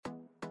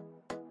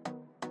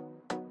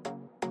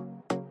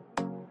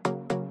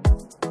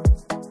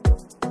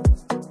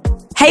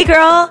Hey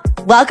girl,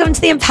 welcome to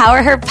the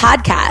Empower Her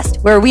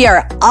podcast, where we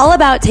are all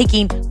about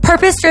taking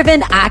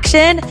purpose-driven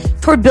action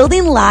toward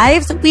building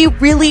lives we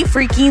really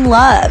freaking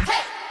love.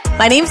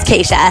 My name's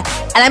Keisha,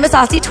 and I'm a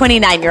saucy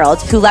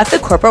 29-year-old who left the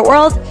corporate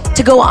world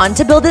to go on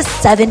to build a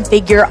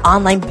 7-figure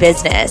online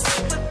business.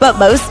 But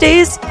most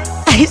days,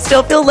 I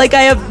still feel like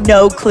I have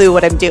no clue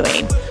what I'm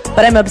doing.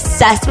 But I'm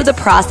obsessed with the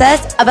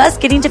process of us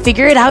getting to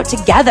figure it out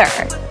together.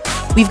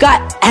 We've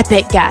got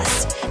epic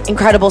guests,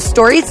 incredible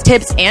stories,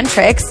 tips, and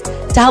tricks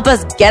to help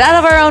us get out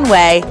of our own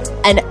way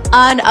and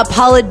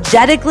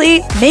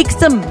unapologetically make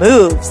some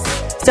moves.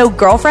 So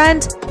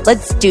girlfriend,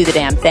 let's do the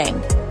damn thing.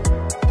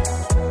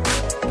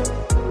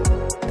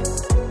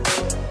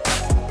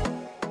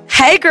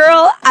 Hey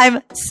girl,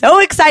 I'm so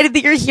excited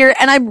that you're here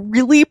and I'm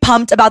really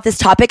pumped about this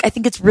topic. I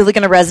think it's really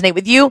going to resonate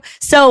with you.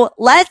 So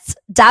let's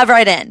dive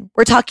right in.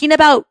 We're talking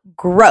about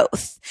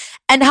growth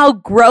and how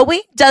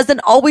growing doesn't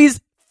always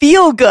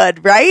feel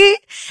good, right?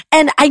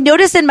 And I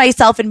notice in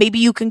myself, and maybe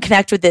you can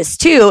connect with this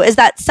too, is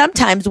that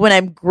sometimes when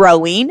I'm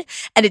growing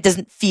and it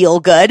doesn't feel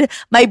good,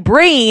 my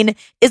brain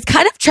is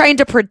kind of trying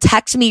to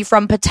protect me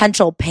from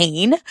potential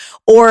pain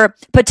or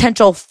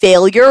potential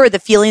failure or the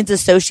feelings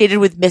associated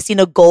with missing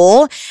a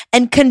goal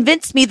and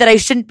convince me that I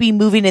shouldn't be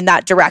moving in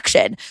that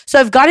direction. So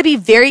I've got to be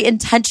very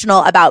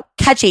intentional about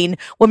catching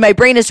when my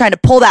brain is trying to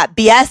pull that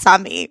BS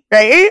on me,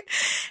 right?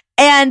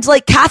 And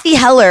like Cathy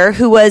Heller,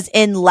 who was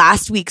in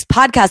last week's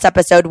podcast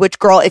episode, which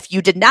girl, if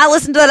you did not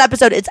listen to that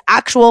episode, it's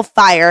actual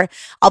fire.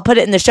 I'll put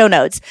it in the show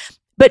notes.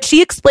 But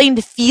she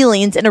explained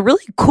feelings in a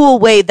really cool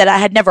way that I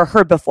had never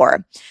heard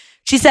before.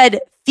 She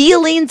said,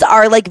 feelings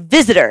are like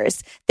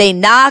visitors. They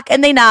knock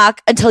and they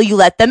knock until you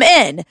let them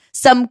in.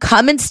 Some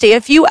come and stay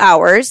a few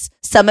hours,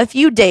 some a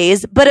few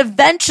days, but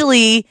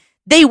eventually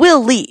they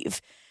will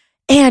leave.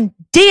 And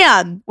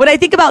damn, when I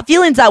think about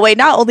feelings that way,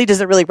 not only does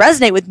it really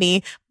resonate with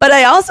me, but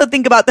I also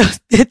think about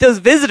those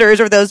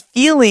visitors or those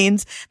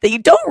feelings that you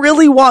don't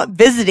really want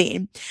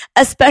visiting,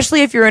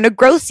 especially if you're in a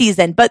growth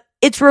season. But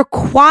it's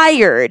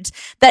required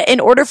that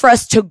in order for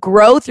us to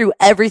grow through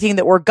everything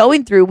that we're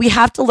going through, we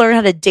have to learn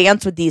how to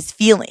dance with these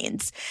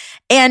feelings.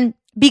 And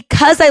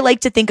because I like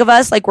to think of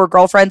us like we're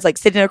girlfriends, like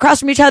sitting across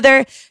from each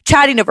other,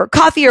 chatting over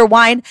coffee or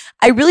wine,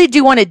 I really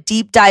do want to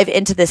deep dive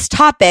into this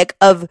topic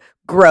of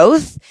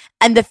growth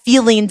and the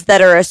feelings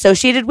that are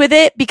associated with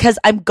it, because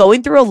I'm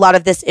going through a lot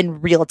of this in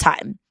real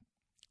time.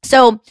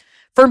 So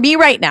for me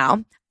right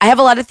now, I have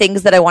a lot of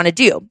things that I want to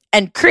do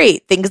and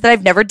create things that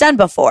I've never done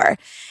before.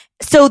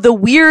 So the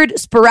weird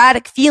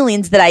sporadic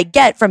feelings that I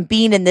get from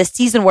being in this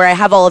season where I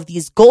have all of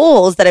these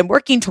goals that I'm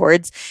working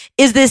towards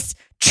is this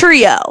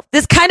trio,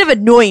 this kind of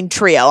annoying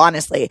trio,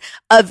 honestly,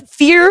 of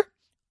fear,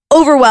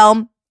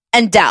 overwhelm,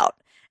 and doubt.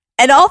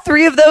 And all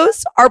three of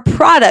those are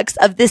products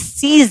of this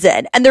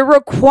season, and they're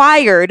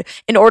required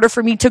in order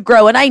for me to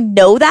grow. And I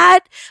know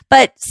that,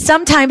 but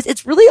sometimes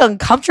it's really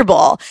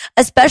uncomfortable,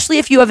 especially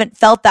if you haven't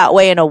felt that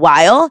way in a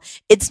while.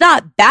 It's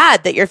not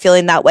bad that you're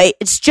feeling that way.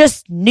 It's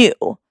just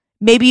new.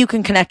 Maybe you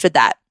can connect with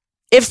that.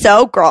 If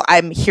so, girl,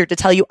 I'm here to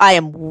tell you I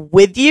am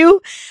with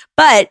you,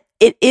 but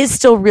it is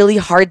still really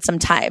hard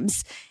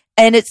sometimes.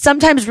 And it's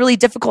sometimes really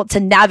difficult to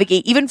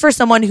navigate, even for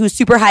someone who's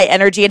super high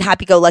energy and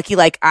happy-go-lucky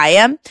like I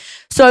am.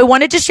 So I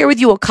wanted to share with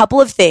you a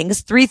couple of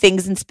things, 3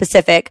 things in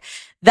specific,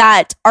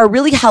 that are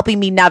really helping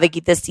me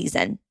navigate this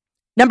season.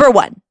 Number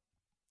 1,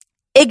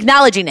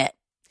 acknowledging it.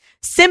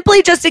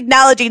 Simply just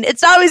acknowledging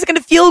it's not always going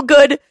to feel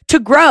good to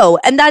grow,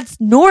 and that's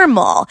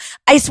normal.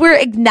 I swear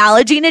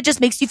acknowledging it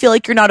just makes you feel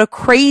like you're not a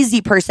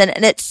crazy person,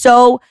 and it's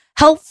so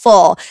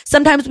helpful.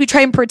 Sometimes we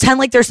try and pretend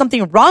like there's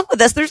something wrong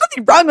with us. There's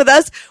nothing wrong with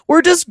us.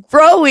 We're just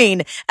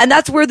growing. And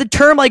that's where the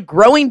term like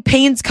growing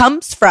pains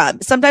comes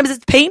from. Sometimes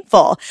it's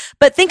painful,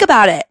 but think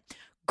about it.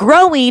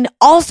 Growing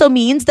also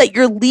means that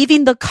you're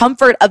leaving the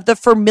comfort of the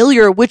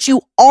familiar, which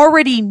you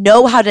already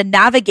know how to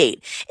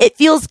navigate. It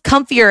feels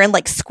comfier and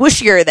like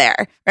squishier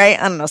there, right?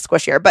 I don't know,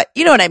 squishier, but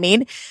you know what I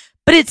mean?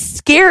 But it's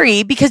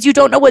scary because you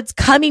don't know what's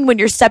coming when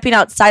you're stepping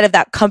outside of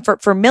that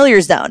comfort familiar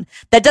zone.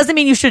 That doesn't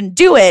mean you shouldn't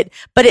do it,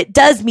 but it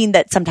does mean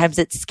that sometimes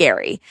it's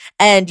scary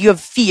and you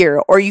have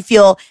fear or you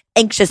feel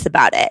anxious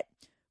about it.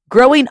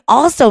 Growing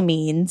also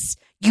means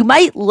you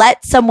might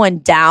let someone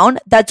down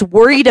that's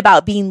worried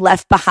about being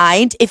left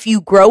behind if you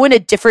grow in a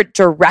different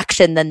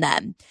direction than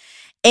them.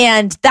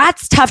 And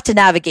that's tough to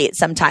navigate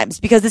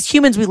sometimes because as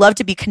humans, we love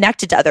to be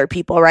connected to other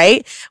people,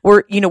 right?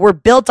 We're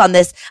built on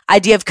this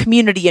idea of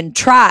community and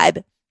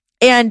tribe.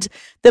 And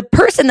the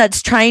person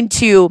that's trying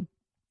to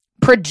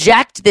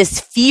project this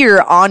fear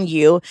on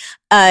you,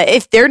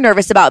 if they're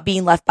nervous about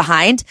being left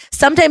behind,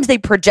 sometimes they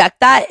project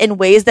that in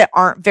ways that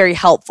aren't very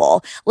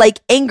helpful,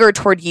 like anger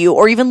toward you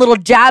or even little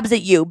jabs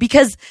at you,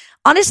 because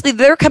honestly,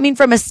 they're coming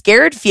from a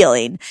scared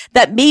feeling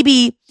that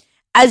maybe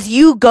as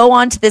you go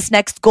on to this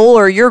next goal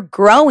or you're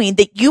growing,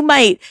 that you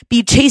might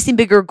be chasing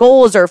bigger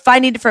goals or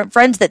finding different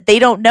friends that they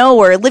don't know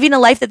or living a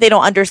life that they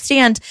don't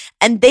understand.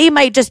 And they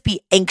might just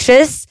be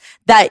anxious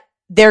that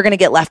they're going to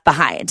get left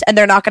behind and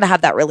they're not going to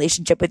have that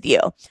relationship with you.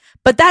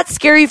 But that's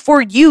scary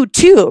for you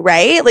too,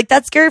 right? Like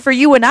that's scary for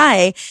you and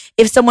I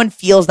if someone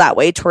feels that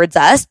way towards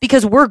us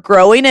because we're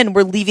growing and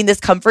we're leaving this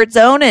comfort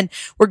zone and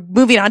we're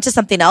moving on to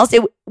something else.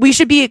 We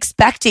should be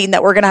expecting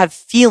that we're going to have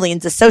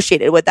feelings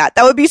associated with that.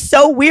 That would be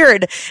so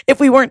weird if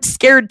we weren't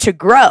scared to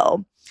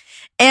grow.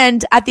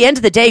 And at the end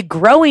of the day,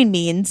 growing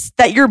means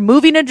that you're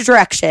moving in a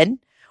direction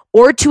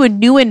or to a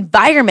new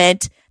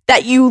environment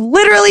that you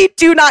literally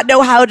do not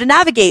know how to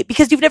navigate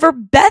because you've never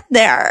been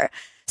there.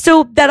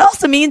 So that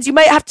also means you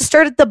might have to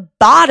start at the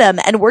bottom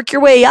and work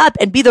your way up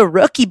and be the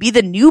rookie, be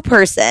the new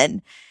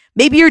person.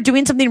 Maybe you're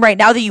doing something right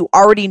now that you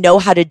already know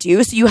how to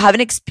do, so you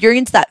haven't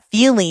experienced that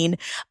feeling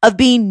of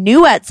being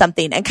new at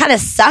something and kind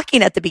of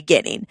sucking at the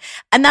beginning.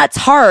 And that's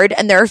hard,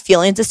 and there are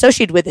feelings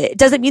associated with it. It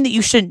doesn't mean that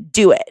you shouldn't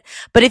do it.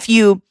 But if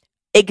you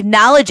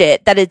acknowledge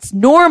it, that it's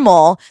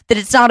normal, that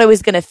it's not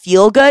always going to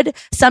feel good,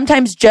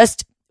 sometimes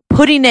just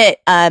putting it,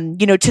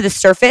 to the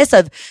surface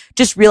of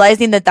just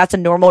realizing that that's a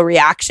normal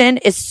reaction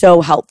is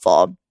so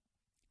helpful.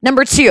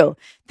 Number 2,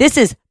 this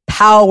is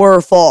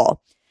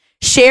powerful.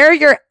 Share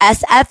your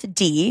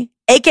SFD,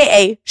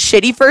 aka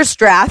shitty first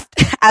draft,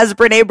 as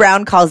Brene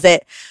Brown calls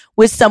it,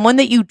 with someone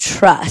that you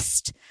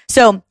trust.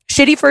 So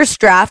shitty first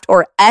draft,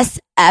 or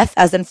SF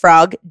as in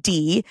frog,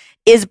 D,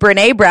 is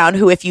Brene Brown,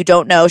 who, if you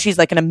don't know, she's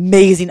like an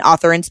amazing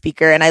author and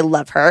speaker, and I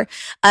love her.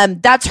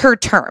 That's her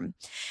term.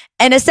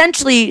 And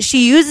essentially,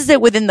 she uses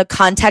it within the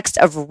context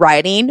of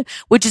writing,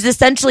 which is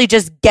essentially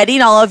just getting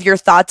all of your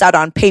thoughts out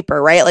on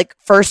paper, right? Like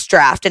first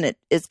draft, and it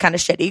is kind of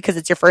shitty because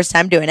it's your first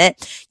time doing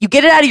it. You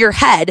get it out of your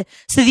head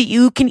so that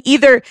you can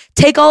either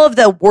take all of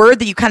the word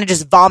that you kind of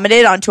just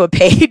vomited onto a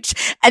page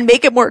and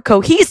make it more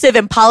cohesive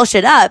and polish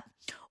it up.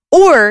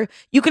 Or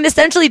you can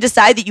essentially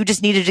decide that you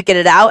just needed to get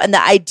it out and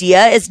the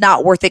idea is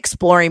not worth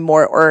exploring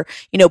more or,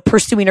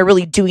 pursuing or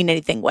really doing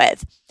anything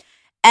with.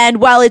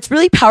 And while it's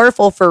really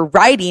powerful for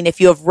writing,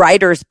 if you have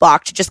writer's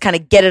block to just kind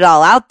of get it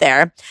all out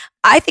there,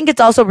 I think it's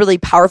also really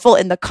powerful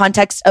in the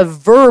context of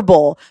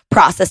verbal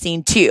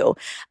processing too.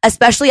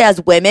 Especially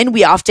as women,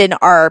 we often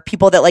are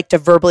people that like to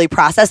verbally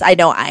process. I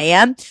know I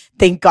am.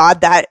 Thank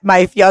God that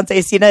my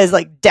fiance Sina is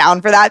like down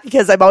for that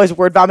because I'm always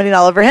word vomiting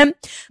all over him.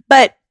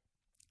 But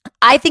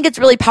I think it's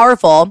really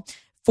powerful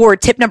for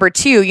tip number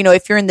 2,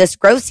 if you're in this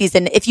growth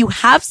season, if you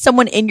have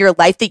someone in your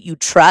life that you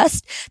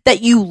trust,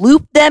 that you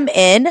loop them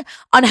in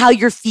on how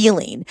you're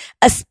feeling,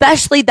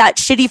 especially that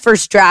shitty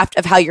first draft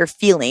of how you're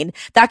feeling,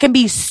 that can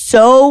be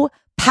so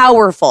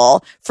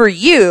powerful for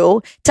you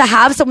to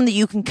have someone that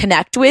you can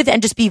connect with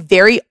and just be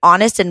very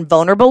honest and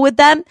vulnerable with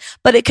them.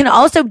 But it can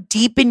also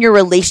deepen your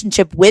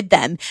relationship with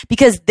them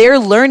because they're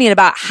learning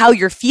about how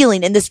you're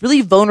feeling in this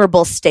really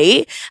vulnerable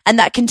state. And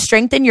that can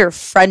strengthen your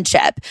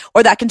friendship,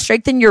 or that can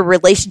strengthen your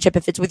relationship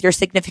if it's with your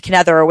significant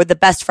other or with a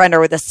best friend or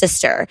with a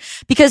sister.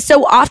 Because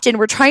so often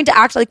we're trying to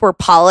act like we're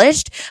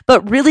polished,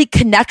 but really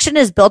connection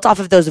is built off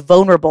of those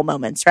vulnerable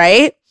moments,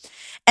 right?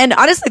 And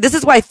honestly, this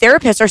is why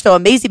therapists are so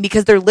amazing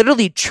because they're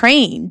literally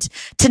trained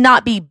to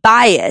not be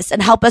biased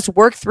and help us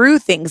work through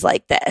things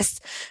like this.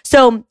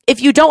 So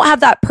if you don't have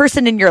that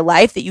person in your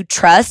life that you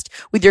trust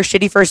with your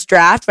shitty first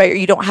draft, right, or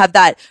you don't have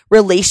that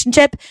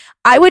relationship,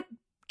 I would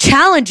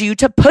challenge you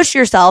to push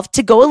yourself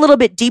to go a little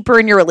bit deeper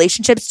in your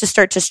relationships to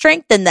start to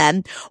strengthen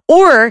them.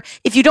 Or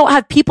if you don't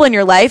have people in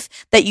your life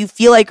that you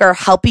feel like are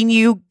helping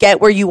you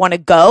get where you want to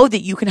go,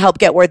 that you can help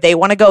get where they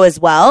want to go as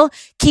well,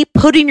 keep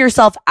putting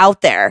yourself out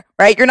there,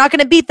 right? You're not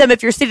going to beat them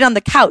if you're sitting on the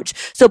couch.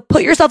 So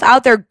put yourself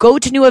out there, go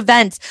to new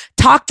events,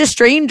 talk to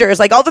strangers,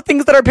 like all the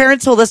things that our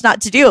parents told us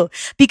not to do,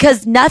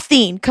 because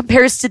nothing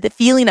compares to the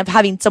feeling of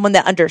having someone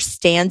that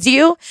understands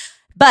you.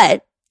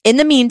 But in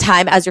the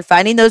meantime, as you're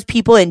finding those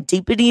people and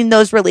deepening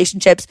those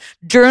relationships,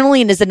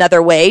 journaling is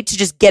another way to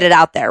just get it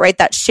out there, right?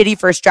 That shitty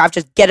first draft,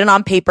 just get it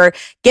on paper,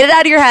 get it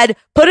out of your head,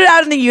 put it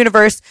out in the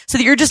universe so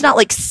that you're just not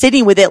like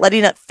sitting with it,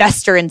 letting it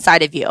fester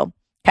inside of you.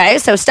 Okay.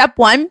 So step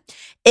 1,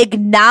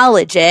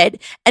 acknowledge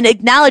it and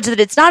acknowledge that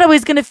it's not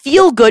always going to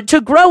feel good to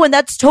grow. And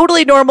that's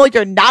totally normal.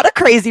 You're not a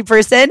crazy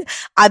person.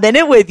 I'm in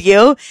it with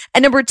you.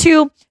 And number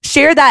 2,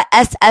 share that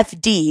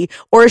SFD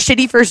or a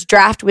shitty first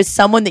draft with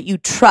someone that you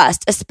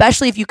trust,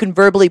 especially if you can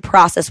verbally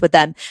process with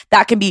them.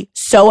 That can be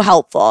so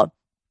helpful.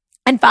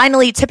 And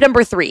finally, tip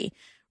number 3,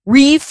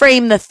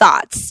 reframe the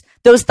thoughts,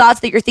 those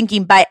thoughts that you're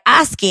thinking by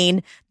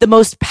asking the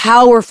most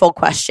powerful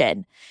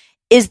question.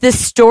 Is the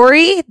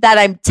story that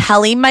I'm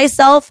telling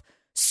myself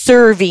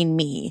serving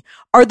me?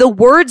 Are the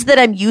words that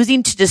I'm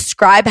using to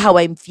describe how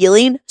I'm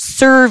feeling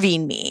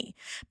serving me?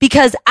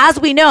 Because as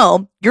we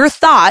know, your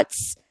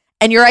thoughts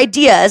and your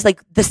ideas, like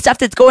the stuff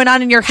that's going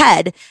on in your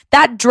head,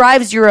 that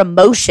drives your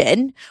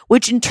emotion,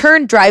 which in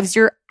turn drives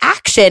your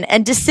action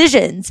and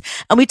decisions.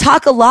 And we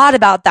talk a lot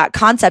about that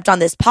concept on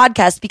this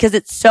podcast because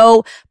it's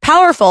so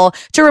powerful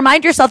to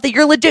remind yourself that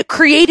you're legit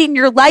creating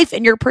your life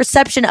and your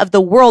perception of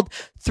the world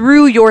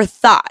through your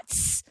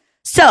thoughts.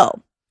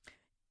 So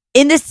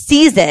in this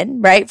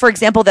season, right? For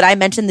example, that I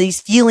mentioned these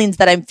feelings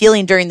that I'm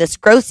feeling during this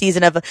growth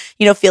season of,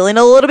 feeling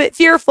a little bit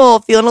fearful,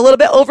 feeling a little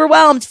bit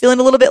overwhelmed, feeling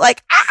a little bit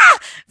like,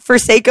 for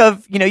sake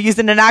of,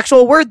 using an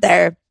actual word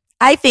there.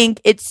 I think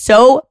it's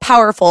so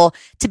powerful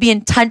to be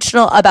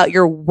intentional about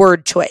your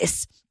word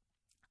choice.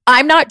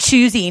 I'm not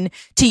choosing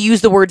to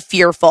use the word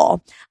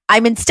fearful.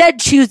 I'm instead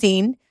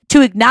choosing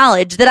to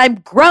acknowledge that I'm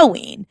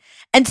growing.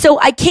 And so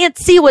I can't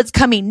see what's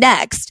coming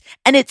next.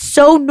 And it's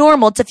so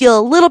normal to feel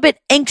a little bit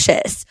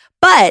anxious,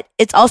 but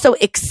it's also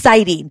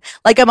exciting.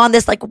 Like I'm on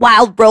this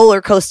wild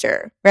roller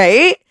coaster,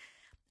 right?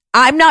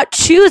 I'm not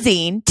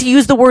choosing to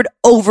use the word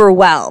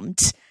overwhelmed.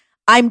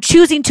 I'm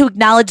choosing to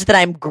acknowledge that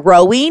I'm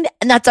growing,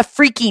 and that's a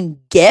freaking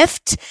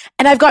gift.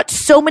 And I've got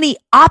so many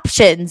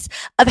options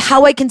of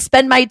how I can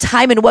spend my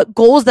time and what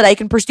goals that I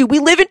can pursue. We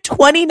live in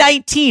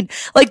 2019.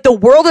 The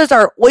world is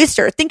our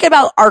oyster. Think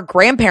about our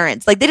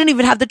grandparents. They didn't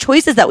even have the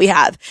choices that we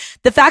have.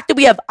 The fact that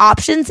we have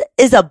options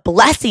is a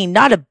blessing,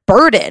 not a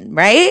burden,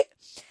 right?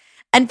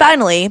 And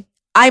finally,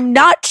 I'm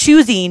not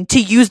choosing to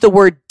use the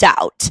word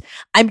doubt.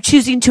 I'm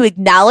choosing to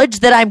acknowledge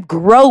that I'm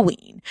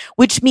growing,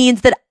 which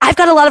means that I've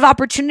got a lot of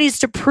opportunities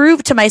to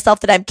prove to myself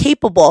that I'm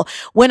capable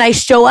when I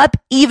show up,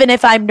 even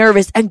if I'm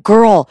nervous. And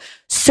girl,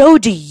 so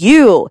do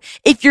you.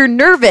 If you're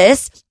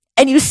nervous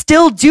and you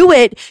still do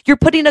it, you're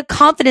putting a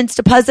confidence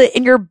deposit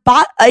in your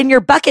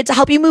bucket to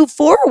help you move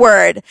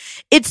forward.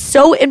 It's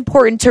so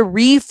important to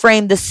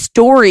reframe the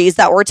stories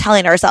that we're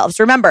telling ourselves.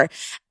 Remember,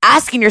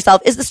 asking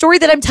yourself, is the story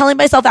that I'm telling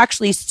myself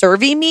actually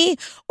serving me,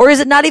 or is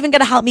it not even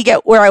going to help me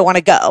get where I want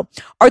to go?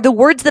 Are the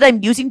words that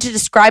I'm using to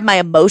describe my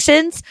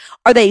emotions,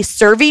 are they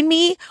serving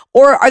me,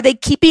 or are they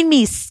keeping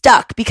me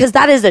stuck? Because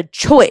that is a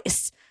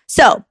choice.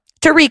 So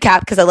to recap,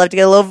 because I love to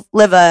get a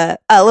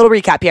little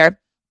recap here.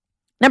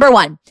 Number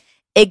one,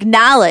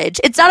 acknowledge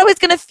it's not always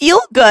going to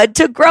feel good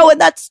to grow, and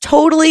that's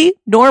totally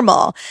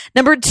normal.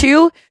 Number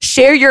two,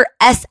 share your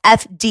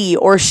SFD,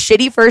 or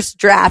shitty first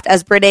draft,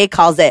 as Brene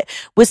calls it,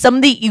 with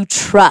someone that you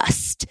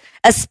trust,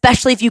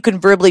 especially if you can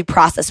verbally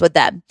process with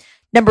them.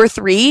 Number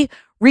three,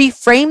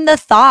 reframe the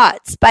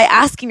thoughts by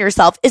asking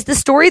yourself, is the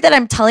story that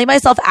I'm telling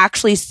myself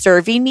actually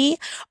serving me?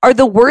 Are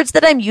the words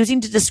that I'm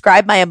using to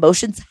describe my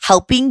emotions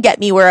helping get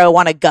me where I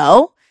want to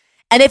go?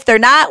 And if they're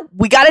not,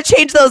 we got to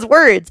change those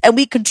words, and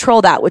we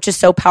control that, which is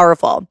so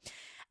powerful.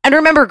 And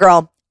remember,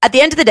 girl, at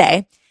the end of the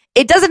day,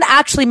 it doesn't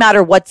actually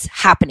matter what's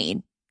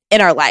happening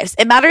in our lives.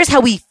 It matters how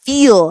we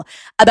feel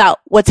about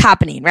what's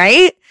happening,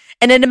 right?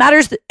 And then it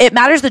matters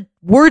the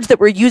words that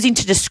we're using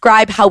to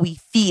describe how we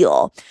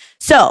feel.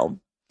 So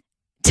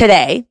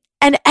today,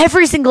 and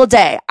every single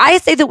day, I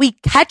say that we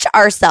catch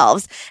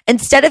ourselves,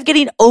 instead of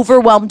getting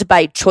overwhelmed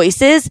by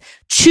choices,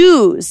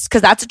 choose,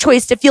 because that's a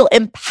choice, to feel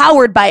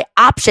empowered by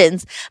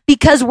options,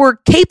 because we're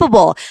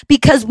capable,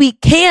 because we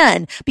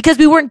can, because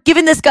we weren't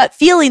given this gut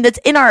feeling that's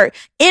in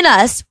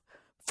us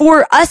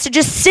for us to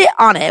just sit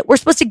on it. We're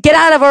supposed to get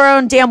out of our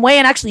own damn way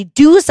and actually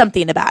do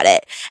something about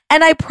it.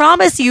 And I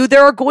promise you,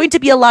 there are going to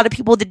be a lot of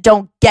people that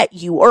don't get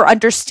you or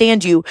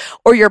understand you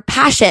or your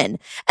passion.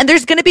 And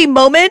there's going to be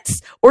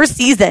moments or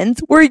seasons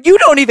where you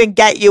don't even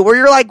get you, where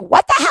you're like,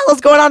 what the hell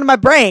is going on in my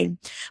brain?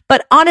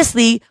 But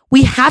honestly,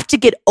 we have to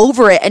get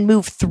over it and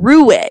move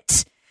through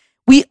it.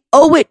 We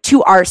owe it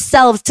to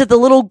ourselves, to the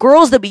little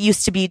girls that we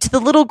used to be, to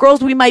the little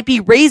girls we might be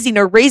raising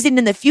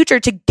in the future,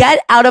 to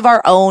get out of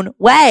our own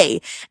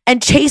way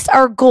and chase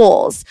our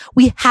goals.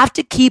 We have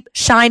to keep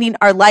shining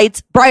our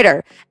lights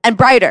brighter and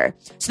brighter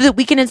so that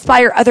we can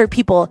inspire other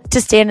people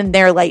to stand in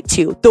their light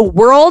too. The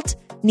world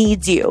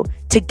needs you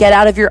to get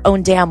out of your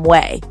own damn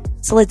way.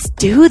 So let's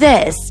do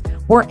this.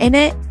 We're in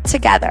it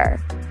together.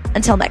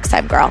 Until next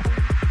time, girl.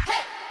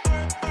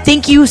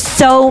 Thank you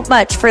so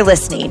much for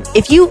listening.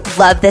 If you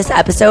love this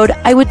episode,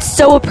 I would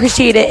so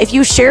appreciate it if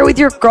you share with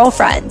your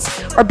girlfriends,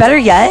 or better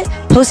yet,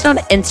 post it on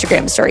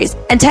Instagram stories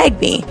and tag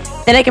me.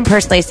 Then I can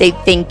personally say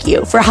thank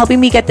you for helping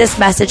me get this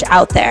message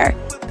out there.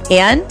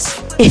 And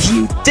if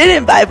you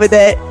didn't vibe with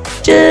it,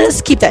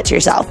 just keep that to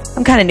yourself.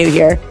 I'm kind of new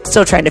here,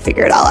 still trying to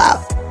figure it all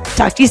out.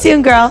 Talk to you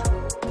soon, girl.